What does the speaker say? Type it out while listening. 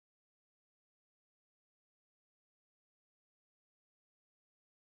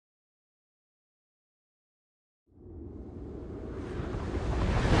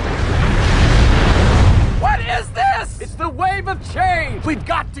We've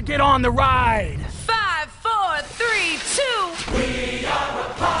got to get on the ride! 5, 4, 3, 2. We are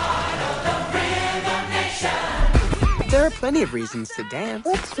a part of the Rhythm Nation. There are plenty of reasons to dance.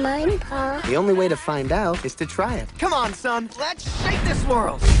 What's mine, Pa? The only way to find out is to try it. Come on, son. Let's shake this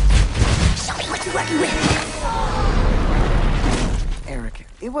world. Show me what you're working with. Eric,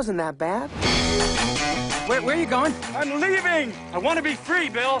 it wasn't that bad. Where are you going? I'm leaving! I want to be free,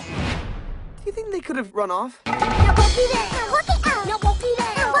 Bill! Do you think they could have run off? Now walk it down. Walk it out. Now walk it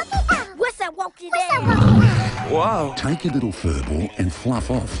down. Now walk it out. What's that walk it down? What's that walk it out? Wow. Take your little furball and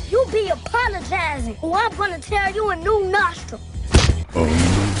fluff off. You be apologizing, or I'm gonna tear you a new nostril.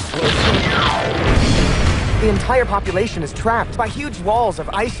 The entire population is trapped by huge walls of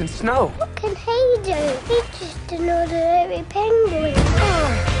ice and snow. What can he do? He's just an ordinary penguin.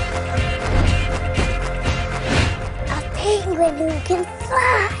 A penguin who can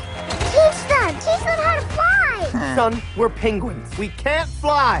fly. Teach them how to fly. Son, we're penguins. We can't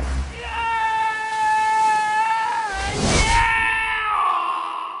fly.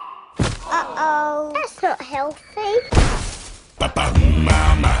 Uh-oh. That's not healthy.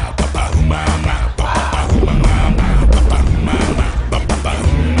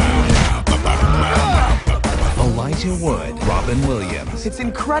 Elijah Wood, Robin Williams. It's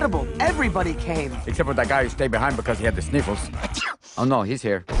incredible. Everybody came. Except for that guy who stayed behind because he had the sniffles. Oh no, he's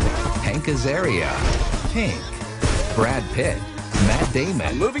here. Hank Azaria. Pink. Brad Pitt. Matt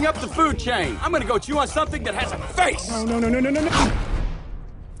Damon. Moving up the food chain. I'm gonna go chew on something that has a face. No. A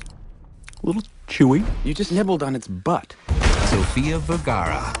little chewy. You just nibbled on its butt. Sofia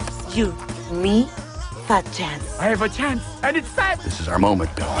Vergara. You, me, fat chance. I have a chance, and it's fat. This is our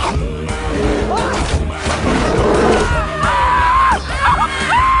moment, Bill.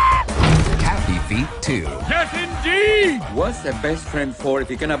 Happy Feet 2. Yes, indeed. What's a best friend for if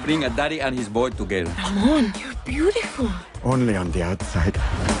he cannot bring a daddy and his boy together? Come on, you're beautiful. Only on the outside.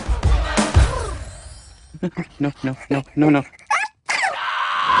 No.